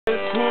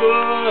to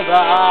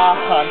the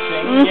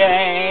hunting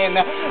gain,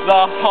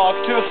 the hawk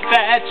to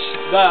fetch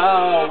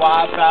the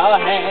wild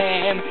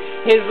hen,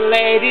 his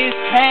lady's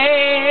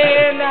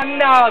pain,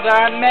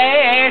 another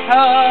mate,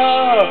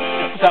 oh.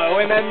 So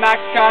we may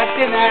make our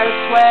dinner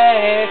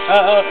sweet,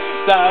 oh.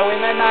 So we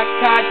may make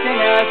our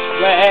dinner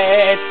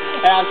sweet,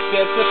 as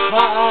sits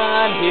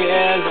upon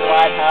his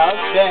white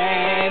house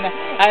den,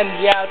 and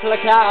yells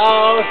like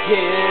out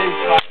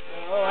his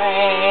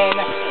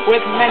Wayne,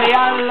 with many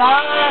a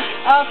lock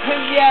of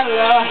his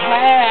yellow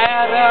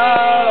hair,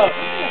 oh.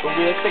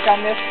 We'll stick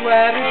on this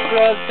where it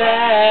grows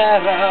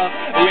there, oh.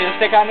 We'll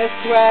stick on this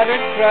where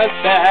it grows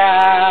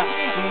there.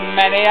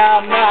 Many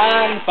a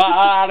man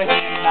for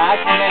him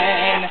has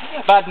men,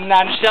 but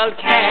none shall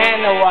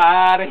ken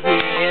where he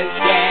is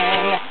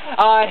gone,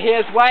 or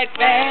his white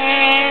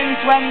veins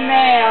when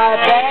they are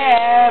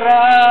bare,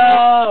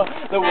 oh.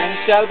 The wind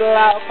shall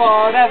blow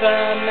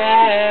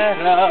forevermore,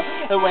 oh.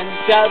 The wind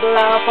shall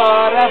blow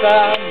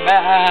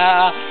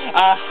forevermore.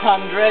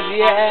 100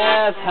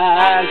 years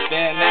has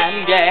been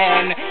and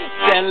gone,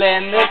 still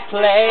in this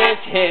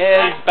place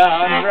his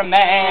bones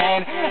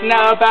remain.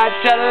 No bird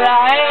shall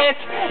light,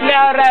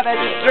 no rabbit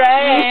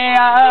stray,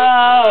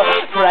 oh.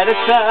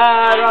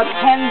 Predator or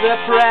tender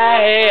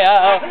prey,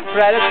 oh.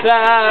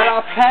 Predator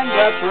or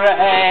tender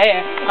prey.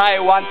 I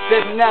once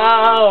did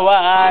know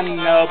a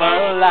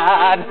noble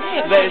lad,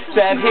 they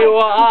said he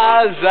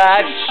was a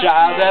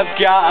child of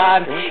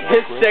God.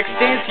 His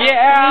 16th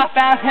year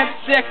found him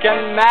sick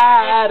and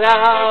mad,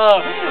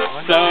 oh.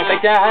 So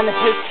began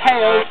his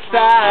tale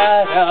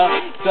sad, oh.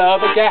 So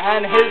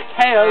began his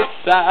tale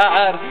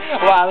sad,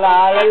 while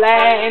all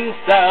alone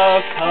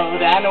so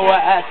cold and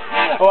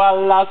wet,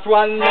 while last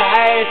one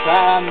night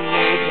a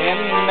maid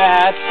him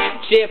met.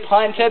 She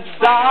pointed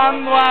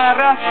somewhere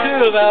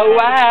to the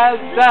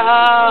west,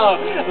 oh.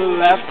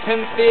 Left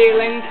him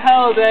feeling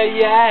colder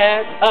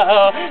yet,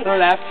 oh.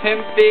 Left him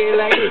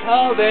feeling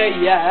colder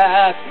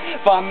yet.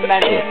 For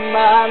many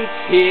months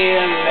he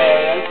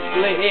lay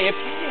asleep,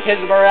 his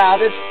brow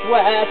did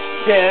sweat,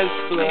 his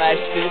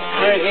flesh did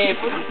creep,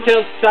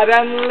 till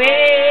suddenly,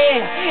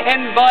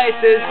 in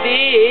voices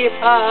deep,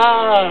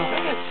 oh,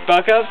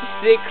 spoke of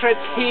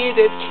secrets he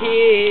did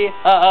keep,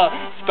 oh,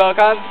 spoke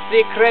of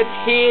secrets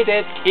he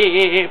did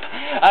keep.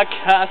 A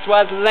curse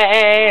was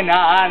lain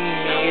on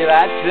me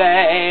that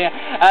day,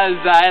 as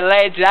I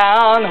lay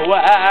down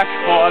where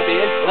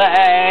corbies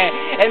lay.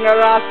 In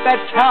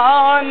rasped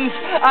tones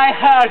I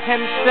heard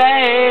him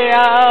say,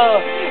 oh,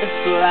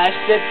 flesh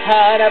did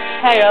turn a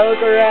pale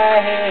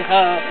grey,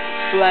 oh,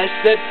 flesh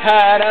did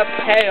turn a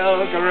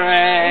pale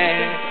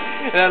grey.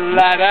 The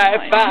lad I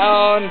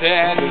found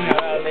in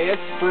early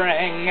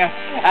spring,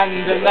 and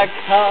in the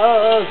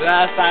cold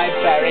earth I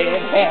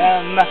buried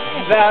him.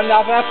 There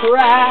not a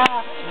prayer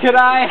could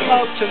I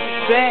hope to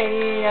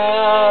sing,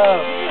 oh.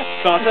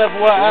 Thought of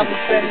worms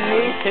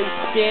beneath his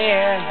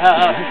skin,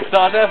 oh.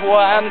 Thought of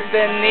worms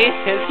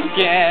beneath his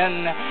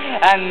skin.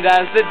 And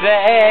as the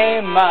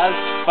day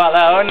must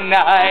follow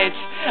night,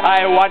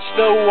 I watched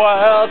the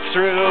world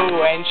through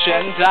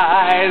ancient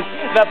eyes.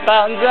 The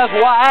bones of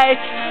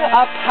white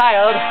are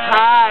piled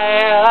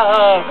high,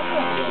 oh.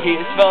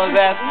 Peaceful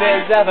death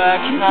is ever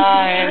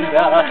kind,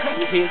 oh.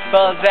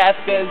 Peaceful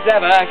death is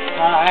ever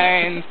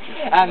kind.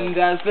 And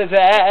as the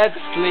dead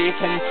sleep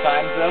in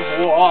times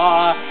of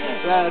war,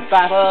 the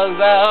battles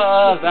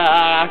of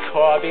the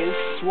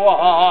corbies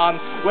swarm,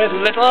 with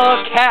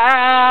little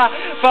care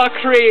for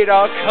creed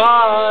or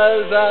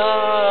cause,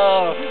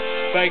 oh.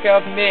 Speak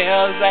of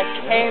meals that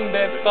came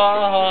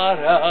before,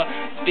 oh.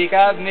 Speak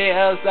of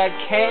meals that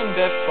came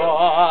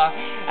before.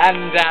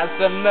 And as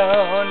the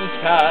moon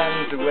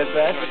turns with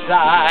the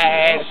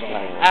tide,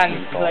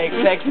 and plague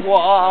takes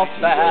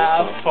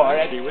warfare for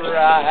its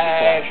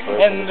bride,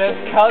 in this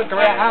cold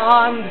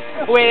ground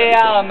we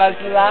all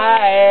must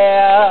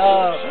lie,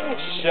 oh.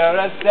 Sure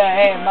as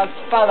day must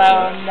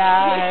follow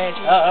night,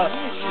 oh.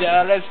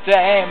 Sure as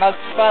day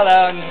must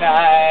follow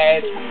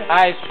night.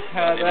 I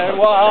heard her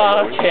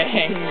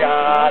walking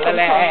all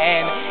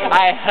alone,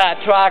 I heard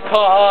twa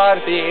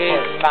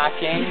corbies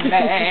mocking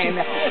men,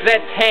 the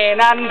ta'en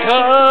and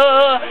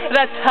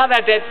the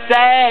t'other did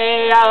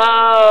say,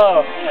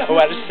 oh,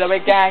 where shall we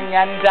gang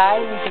and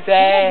dine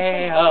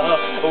today,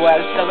 oh,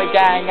 where shall we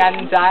gang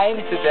and dine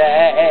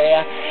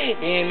today?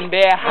 In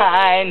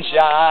behind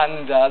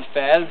John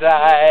Dudfell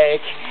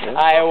Dyke,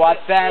 I watch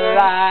their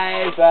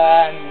lives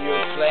a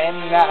new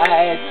flame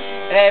night.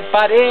 A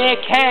body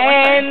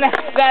ken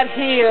that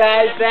he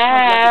lies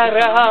there,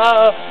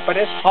 oh, but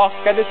his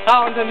hawk and his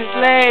hound and his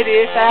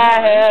lady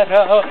fair,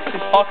 oh,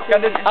 his hawk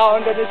and his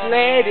hound and his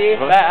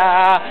lady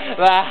fair.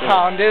 The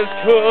hound is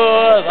to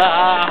the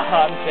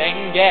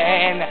hunting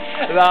gain,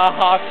 the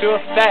hawk to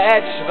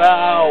fetch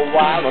the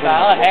wild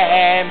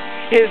hen,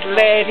 his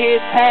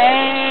lady's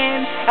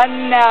pain,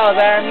 and now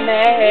their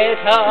mate,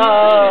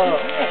 oh.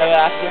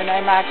 That's when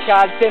I make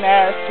our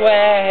dinner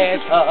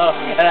sweet, oh.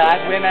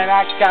 That's when I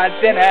make our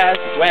dinner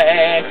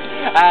sweet.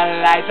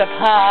 And light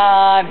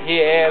upon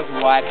his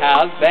white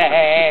house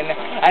vein,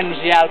 and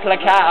shall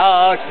pluck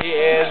out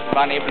his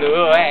bonny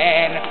blue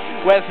vein.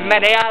 with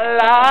many a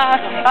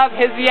lock of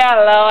his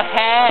yellow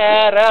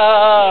hair.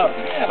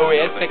 We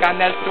stick on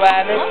the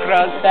swear it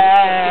grows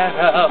there.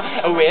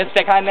 We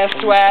stick on the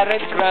swear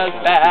it grows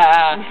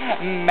there.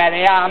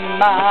 Many a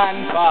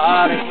man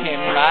for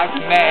him has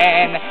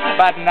men,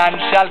 but none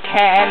shall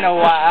ken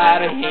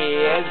what he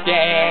is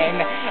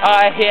gain,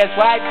 or his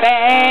white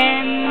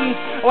bands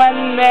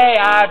when they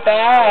are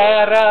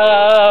bare.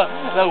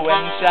 The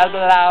wind shall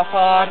blow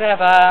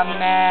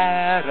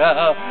forevermore.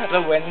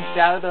 The wind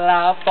shall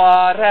blow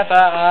forevermore.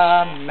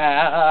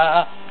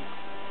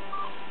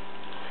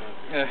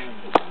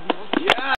 Yeah.